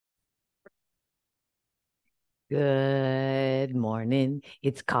Good morning.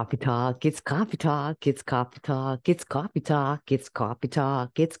 It's coffee talk. It's coffee talk. It's coffee talk. It's coffee talk. It's coffee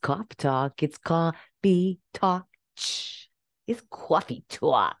talk. It's coffee talk. It's coffee talk. Shh. It's coffee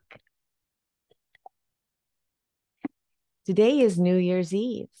talk. Today is New Year's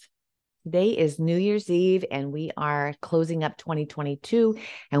Eve. Today is New Year's Eve, and we are closing up 2022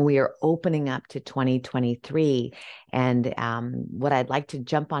 and we are opening up to 2023. And what I'd like to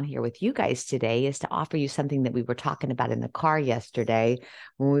jump on here with you guys today is to offer you something that we were talking about in the car yesterday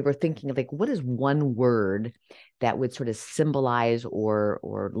when we were thinking of like, what is one word that would sort of symbolize or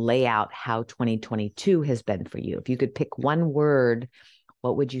lay out how 2022 has been for you? If you could pick one word,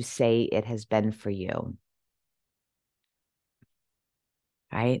 what would you say it has been for you?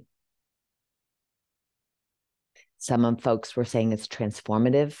 Right? Some folks were saying it's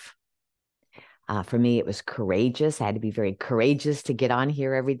transformative. For me, it was courageous. I had to be very courageous to get on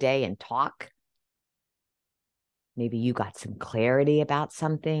here every day and talk. Maybe you got some clarity about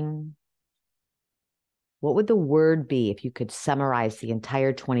something. What would the word be if you could summarize the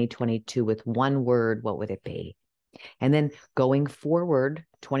entire 2022 with one word? What would it be? And then going forward,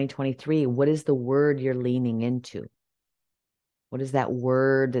 2023, what is the word you're leaning into? What is that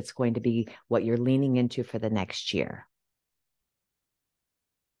word that's going to be what you're leaning into for the next year?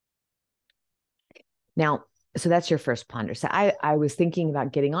 Now, so that's your first ponder. So I was thinking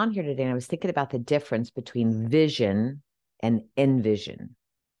about getting on here today, and I was thinking about the difference between vision and envision,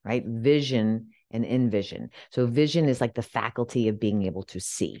 right? Vision and envision. So vision is like the faculty of being able to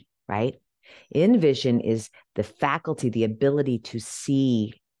see, right? Envision is the faculty, the ability to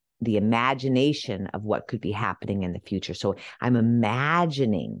see, the imagination of what could be happening in the future. So I'm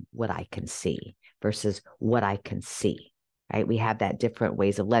imagining what I can see versus what I can see, right? We have that different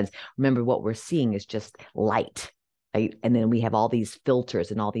ways of lens. Remember, what we're seeing is just light, right? And then we have all these filters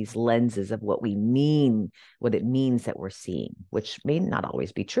and all these lenses of what we mean, what it means that we're seeing, which may not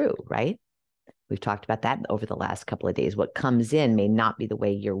always be true, right? We've talked about that over the last couple of days. What comes in may not be the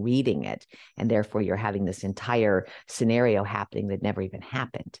way you're reading it, and therefore you're having this entire scenario happening that never even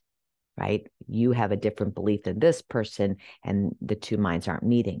happened, right? You have a different belief than this person, and the two minds aren't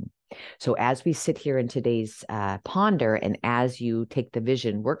meeting. So as we sit here in today's ponder, and as you take the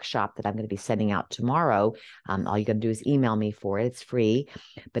vision workshop that I'm going to be sending out tomorrow, all you got to do is email me for it. It's free.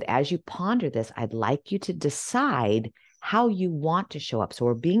 But as you ponder this, I'd like you to decide how you want to show up. So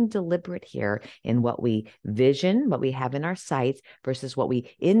we're being deliberate here in what we vision, what we have in our sights versus what we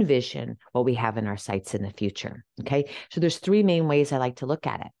envision, what we have in our sights in the future. Okay. So there's three main ways I like to look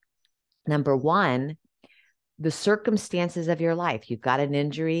at it. Number one, the circumstances of your life. You've got an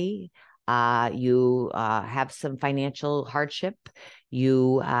injury. You have some financial hardship.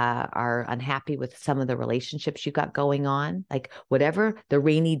 You are unhappy with some of the relationships you got going on. Like whatever the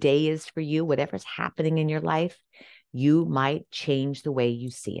rainy day is for you, whatever's happening in your life, you might change the way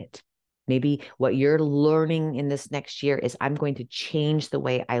you see it. Maybe what you're learning in this next year is I'm going to change the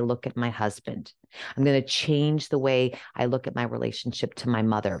way I look at my husband. I'm going to change the way I look at my relationship to my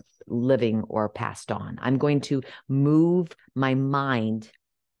mother, living or passed on. I'm going to move my mind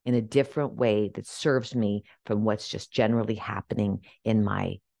in a different way that serves me from what's just generally happening in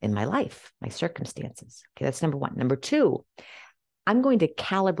my life, my circumstances. Okay, that's number one. Number two, I'm going to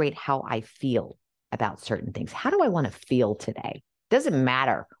calibrate how I feel about certain things. How do I want to feel today? Doesn't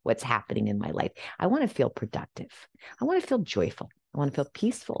matter what's happening in my life. I want to feel productive. I want to feel joyful. I want to feel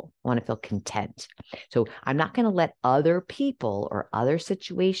peaceful. I want to feel content. So I'm not going to let other people or other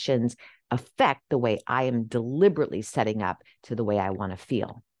situations affect the way I am deliberately setting up to the way I want to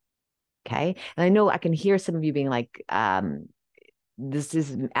feel. Okay. And I know I can hear some of you being like, this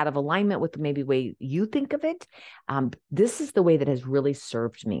is out of alignment with maybe the way you think of it. This is the way that has really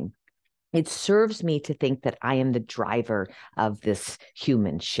served me. It serves me to think that I am the driver of this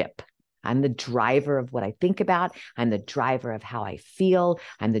human ship. I'm the driver of what I think about. I'm the driver of how I feel.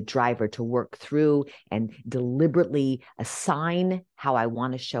 I'm the driver to work through and deliberately assign how I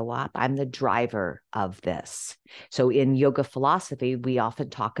want to show up. I'm the driver of this. So in yoga philosophy, we often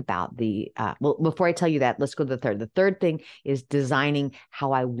talk about well, before I tell you that, let's go to the third. The third thing is designing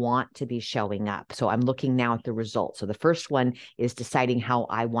how I want to be showing up. So I'm looking now at the results. So the first one is deciding how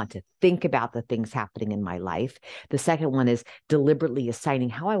I want to think about the things happening in my life. The second one is deliberately assigning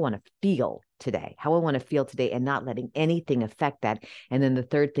how I want to feel today, and not letting anything affect that. And then the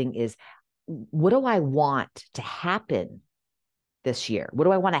third thing is, what do I want to happen this year? What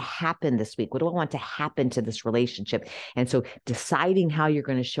do I want to happen this week? What do I want to happen to this relationship? And so deciding how you're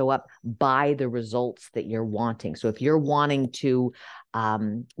going to show up by the results that you're wanting. So if you're wanting to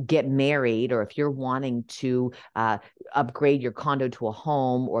get married, or if you're wanting to upgrade your condo to a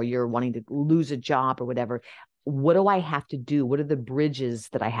home, or you're wanting to lose a job or whatever, what do I have to do? What are the bridges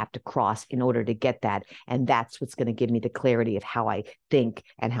that I have to cross in order to get that? And that's what's going to give me the clarity of how I think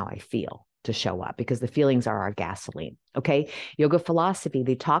and how I feel to show up, because the feelings are our gasoline. Okay. Yoga philosophy,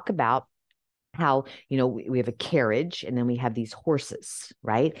 they talk about how, we have a carriage and then we have these horses,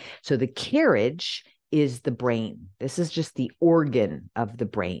 right? So the carriage is the brain. This is just the organ of the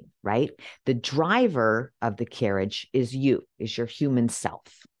brain, right? The driver of the carriage is your human self.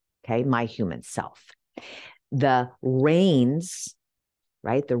 Okay. My human self. The reins,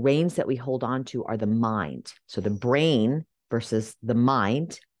 right? The reins that we hold on to are the mind. So the brain versus the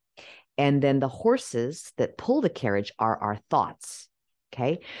mind. And then the horses that pull the carriage are our thoughts.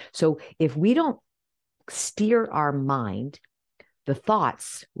 Okay. So if we don't steer our mind, the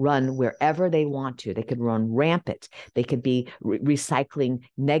thoughts run wherever they want to. They could run rampant. They could be recycling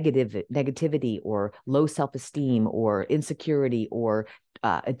negativity or low self-esteem or insecurity or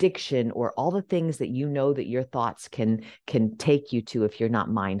addiction or all the things that that your thoughts can take you to if you're not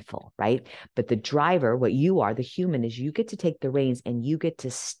mindful, right? But the driver, what you are, the human, is you get to take the reins and you get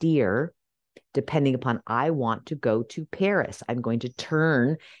to steer. Depending upon, I want to go to Paris. I'm going to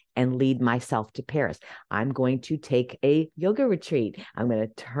turn and lead myself to Paris. I'm going to take a yoga retreat. I'm going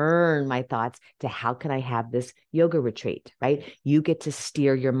to turn my thoughts to how can I have this yoga retreat, right? You get to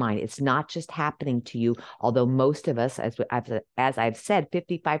steer your mind. It's not just happening to you, although most of us, as I've said,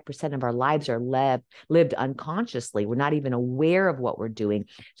 55% of our lives are lived unconsciously. We're not even aware of what we're doing.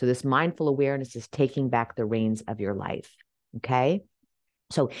 So this mindful awareness is taking back the reins of your life, okay?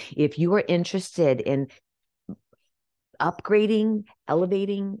 So if you are interested in upgrading,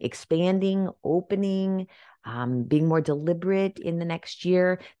 elevating, expanding, opening, being more deliberate in the next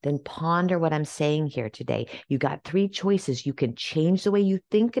year, then ponder what I'm saying here today. You got 3 choices. You can change the way you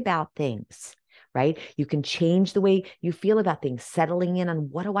think about things, right? You can change the way you feel about things, settling in on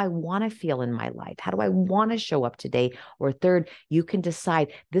what do I want to feel in my life? How do I want to show up today? Or third, you can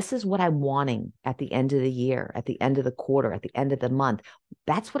decide this is what I'm wanting at the end of the year, at the end of the quarter, at the end of the month.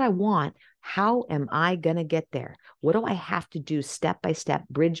 That's what I want. How am I going to get there? What do I have to do step by step,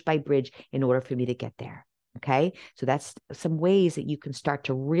 bridge by bridge in order for me to get there? Okay. So that's some ways that you can start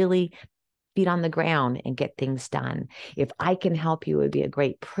to really feet on the ground and get things done. If I can help you, it would be a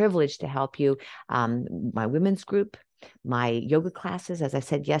great privilege to help you. My women's group, my yoga classes, as I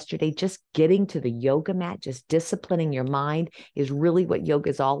said yesterday, just getting to the yoga mat, just disciplining your mind is really what yoga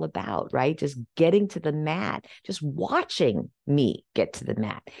is all about, right? Just getting to the mat, just watching me get to the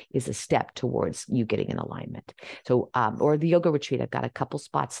mat is a step towards you getting in alignment. So, or the yoga retreat, I've got a couple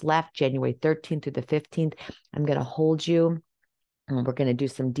spots left, January 13th through the 15th. I'm going to hold you. We're going to do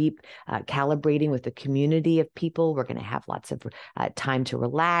some deep calibrating with the community of people. We're going to have lots of time to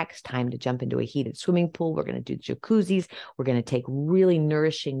relax, time to jump into a heated swimming pool. We're going to do jacuzzis. We're going to take really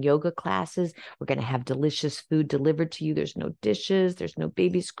nourishing yoga classes. We're going to have delicious food delivered to you. There's no dishes. There's no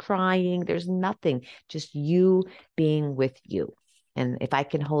babies crying. There's nothing, just you being with you. And if I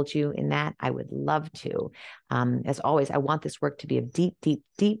can hold you in that, I would love to. As always, I want this work to be of deep, deep,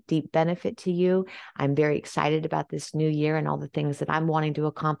 deep, deep benefit to you. I'm very excited about this new year and all the things that I'm wanting to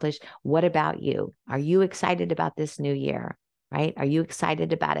accomplish. What about you? Are you excited about this new year? Right? Are you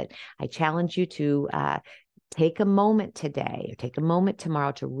excited about it? I challenge you to take a moment today or take a moment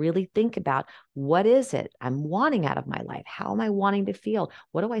tomorrow to really think about what is it I'm wanting out of my life? How am I wanting to feel?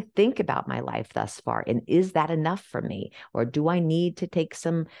 What do I think about my life thus far? And is that enough for me? Or do I need to take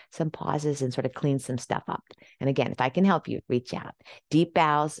some pauses and sort of clean some stuff up? And again, if I can help you, reach out. Deep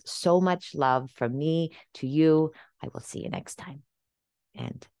bows, so much love from me to you. I will see you next time.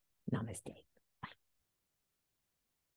 And namaste.